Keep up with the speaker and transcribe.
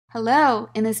Hello,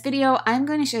 in this video, I'm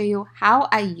going to show you how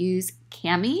I use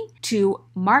Kami to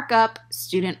mark up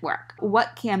student work.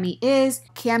 What Kami is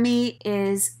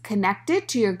connected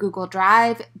to your Google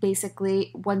Drive.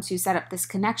 Basically, once you set up this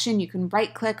connection, you can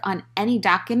right click on any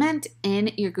document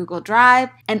in your Google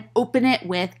Drive and open it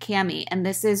with Kami. And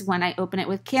this is when I open it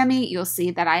with Kami, you'll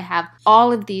see that I have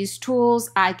all of these tools.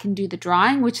 I can do the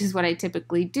drawing, which is what I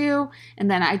typically do.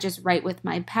 And then I just write with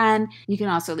my pen. You can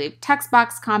also leave text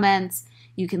box comments.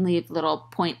 You can leave little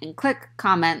point and click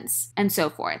comments and so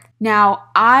forth. Now,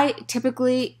 I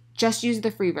typically just use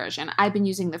the free version. I've been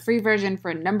using the free version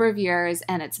for a number of years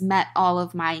and it's met all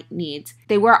of my needs.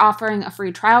 They were offering a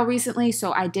free trial recently,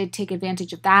 so I did take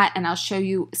advantage of that and I'll show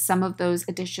you some of those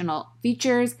additional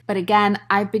features. But again,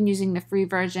 I've been using the free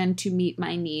version to meet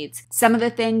my needs. Some of the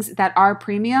things that are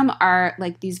premium are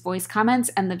like these voice comments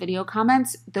and the video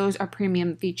comments. Those are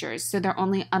premium features, so they're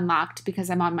only unlocked because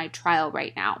I'm on my trial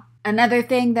right now. Another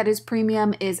thing that is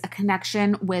premium is a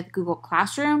connection with Google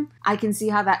Classroom. I can see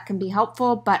how that can be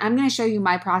helpful, but I'm going to show you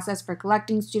my process for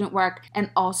collecting student work and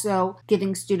also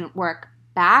giving student work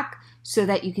back so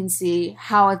that you can see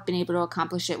how I've been able to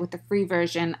accomplish it with the free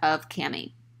version of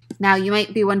Kami. Now, you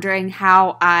might be wondering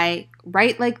how I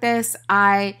write like this.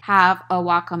 I have a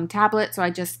Wacom tablet, so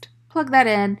I just plug that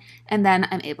in, and then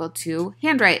I'm able to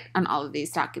handwrite on all of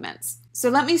these documents. So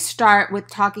let me start with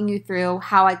talking you through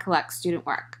how I collect student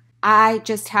work. I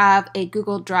just have a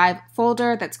Google Drive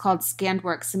folder that's called Scanned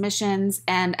Work Submissions,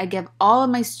 and I give all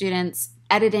of my students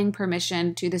editing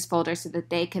permission to this folder so that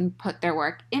they can put their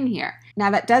work in here. Now,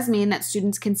 that does mean that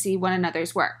students can see one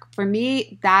another's work. For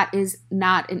me, that is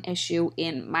not an issue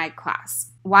in my class.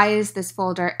 Why is this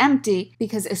folder empty?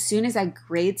 Because as soon as I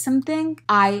grade something,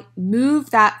 I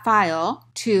move that file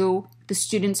to the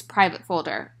student's private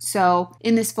folder. So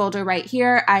in this folder right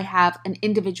here, I have an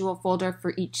individual folder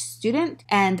for each student,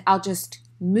 and I'll just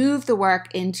move the work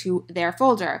into their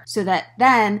folder so that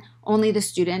then only the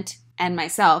student and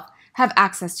myself have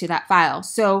access to that file.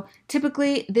 So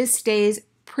typically this stays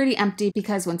pretty empty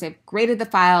because once I've graded the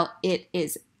file, it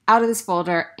is out of this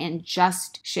folder and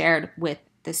just shared with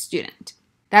the student.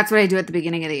 That's what I do at the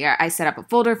beginning of the year. I set up a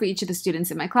folder for each of the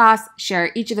students in my class,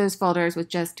 share each of those folders with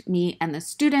just me and the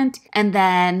student, and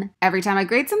then every time I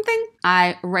grade something,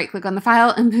 I right-click on the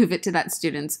file and move it to that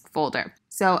student's folder.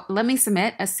 So let me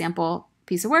submit a sample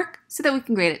piece of work so that we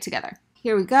can grade it together.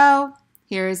 Here we go.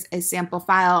 Here's a sample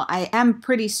file. I am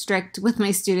pretty strict with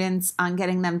my students on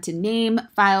getting them to name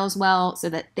files well so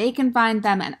that they can find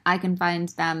them and I can find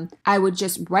them. I would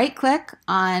just right-click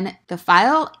on the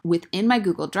file within my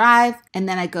Google Drive, and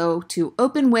then I go to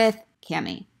Open with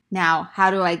Kami. Now,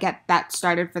 how do I get that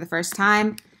started for the first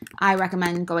time? I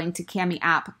recommend going to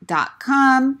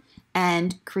kamiapp.com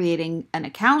and creating an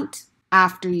account.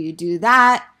 After you do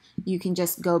that, you can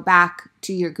just go back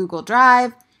to your Google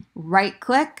Drive,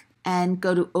 right-click, and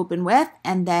go to Open With,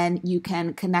 and then you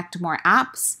can connect more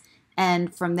apps.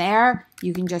 And from there,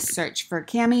 you can just search for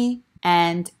Kami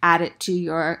and add it to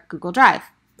your Google Drive.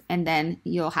 And then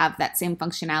you'll have that same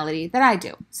functionality that I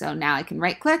do. So now I can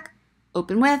right-click,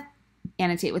 Open With,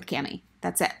 Annotate with Kami.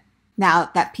 That's it.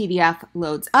 Now that PDF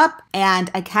loads up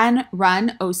and I can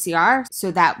run OCR.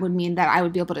 So that would mean that I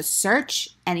would be able to search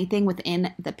anything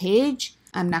within the page.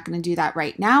 I'm not going to do that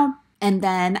right now. And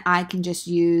then I can just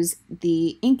use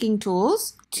the inking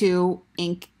tools to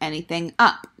ink anything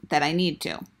up that I need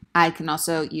to. I can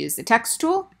also use the text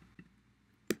tool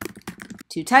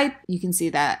to type. You can see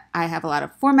that I have a lot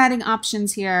of formatting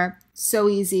options here. So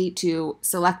easy to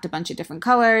select a bunch of different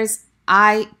colors.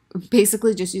 I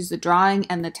basically just use the drawing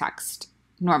and the text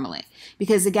normally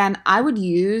because again, I would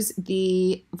use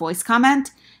the voice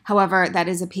comment. However, that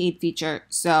is a paid feature,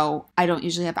 so I don't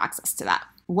usually have access to that.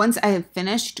 Once I have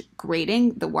finished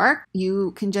grading the work,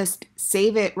 you can just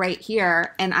save it right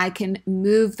here and I can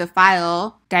move the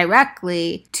file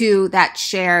directly to that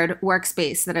shared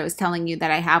workspace that I was telling you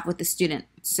that I have with the student.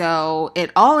 So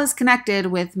it all is connected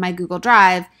with my Google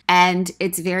Drive and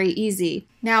it's very easy.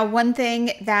 Now, one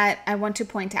thing that I want to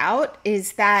point out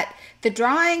is that the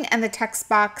drawing and the text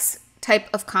box type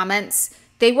of comments,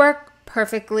 they work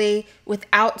perfectly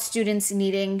without students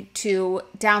needing to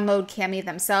download Kami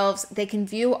themselves. They can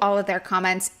view all of their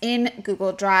comments in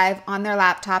Google Drive on their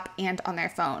laptop and on their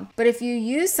phone. But if you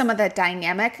use some of the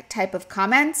dynamic type of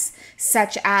comments,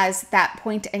 such as that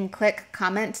point and click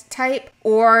comment type,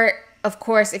 or of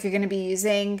course, if you're going to be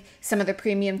using some of the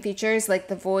premium features like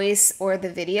the voice or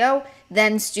the video,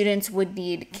 then students would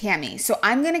need Kami. So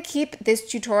I'm going to keep this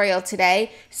tutorial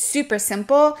today super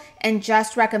simple and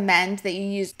just recommend that you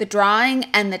use the drawing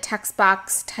and the text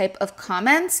box type of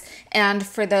comments. And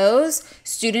for those,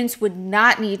 students would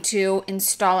not need to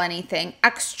install anything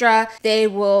extra. They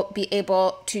will be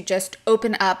able to just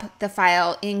open up the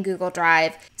file in Google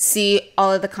Drive, see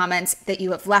all of the comments that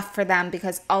you have left for them,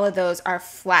 because all of those are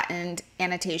flattened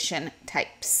annotation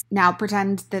types. Now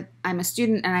pretend that I'm a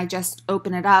student and I just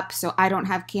open it up. So I don't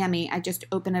have Kami, I just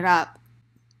open it up.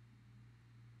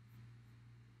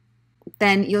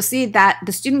 Then you'll see that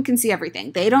the student can see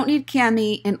everything. They don't need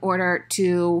Kami in order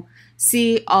to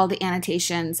see all the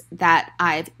annotations that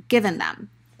I've given them.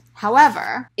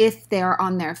 However, if they're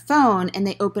on their phone and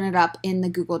they open it up in the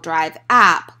Google Drive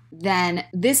app, then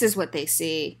this is what they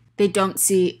see. They don't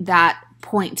see that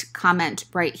point comment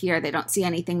right here. They don't see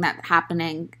anything that's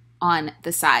happening on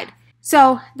the side.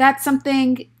 So that's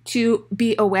something to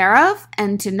be aware of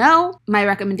and to know. My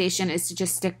recommendation is to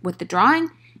just stick with the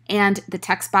drawing and the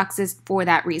text boxes for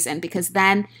that reason, because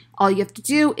then all you have to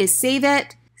do is save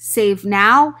it, save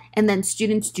now, and then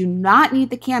students do not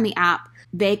need the Kami app.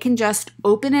 They can just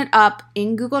open it up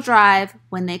in Google Drive.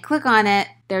 When they click on it,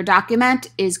 their document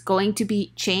is going to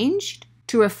be changed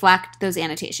to reflect those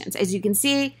annotations. As you can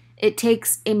see, it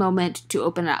takes a moment to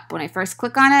open it up. When I first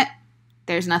click on it,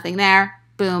 there's nothing there.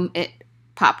 Boom, it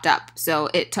popped up. So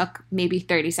it took maybe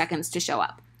 30 seconds to show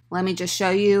up. Let me just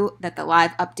show you that the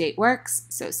live update works.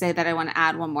 So say that I want to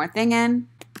add one more thing in.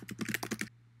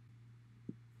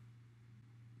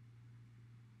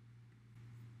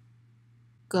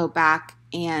 Go back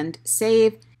and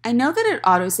save. I know that it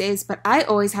auto-saves, but I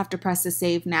always have to press the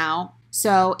save now.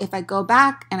 So if I go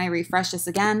back and I refresh this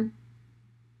again,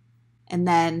 and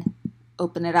then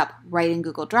open it up right in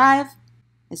Google Drive,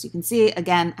 as you can see,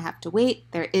 again, I have to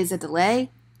wait. There is a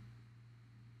delay.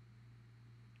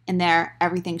 And there,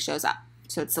 everything shows up.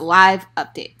 So it's the live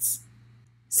updates.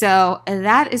 So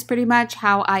that is pretty much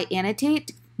how I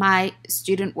annotate my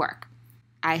student work.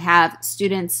 I have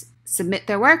students submit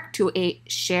their work to a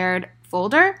shared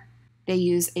folder. They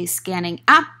use a scanning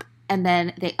app, and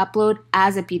then they upload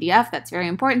as a PDF. That's very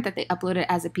important that they upload it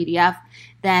as a PDF.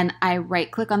 Then I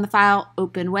right-click on the file,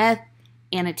 open with,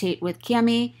 annotate with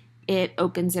Kami. It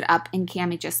opens it up in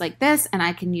Kami just like this, and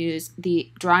I can use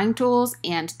the drawing tools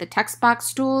and the text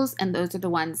box tools, and those are the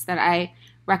ones that I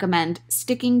recommend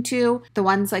sticking to. The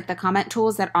ones like the comment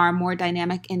tools that are more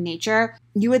dynamic in nature,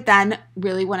 you would then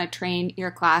really want to train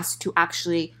your class to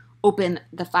actually open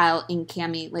the file in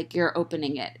Kami like you're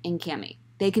opening it in Kami.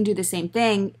 They can do the same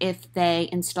thing if they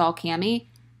install Kami.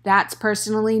 That's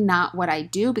personally not what I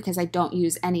do because I don't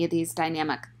use any of these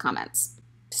dynamic comments.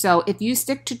 So if you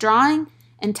stick to drawing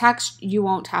and text, you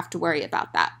won't have to worry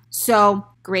about that. So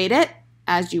grade it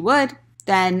as you would.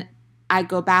 Then I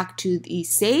go back to the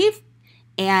save,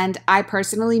 and I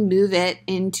personally move it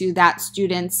into that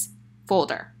student's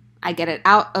folder. I get it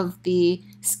out of the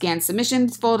scan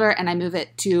submissions folder and I move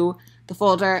it to the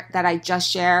folder that I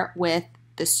just share with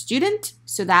the student.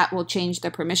 So that will change the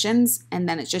permissions, and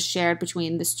then it's just shared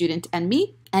between the student and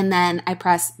me. And then I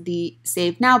press the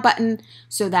Save Now button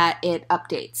so that it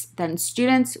updates. Then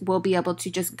students will be able to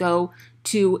just go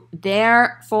to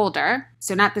their folder.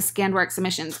 So not the scanned work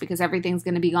submissions, because everything's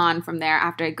going to be gone from there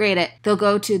after I grade it. They'll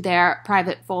go to their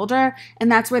private folder,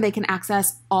 and that's where they can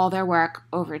access all their work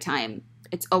over time.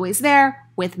 It's always there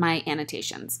with my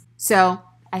annotations. So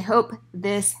I hope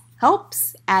this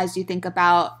helps as you think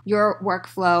about your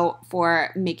workflow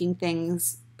for making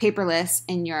things paperless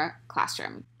in your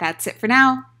classroom. That's it for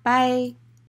now. Bye.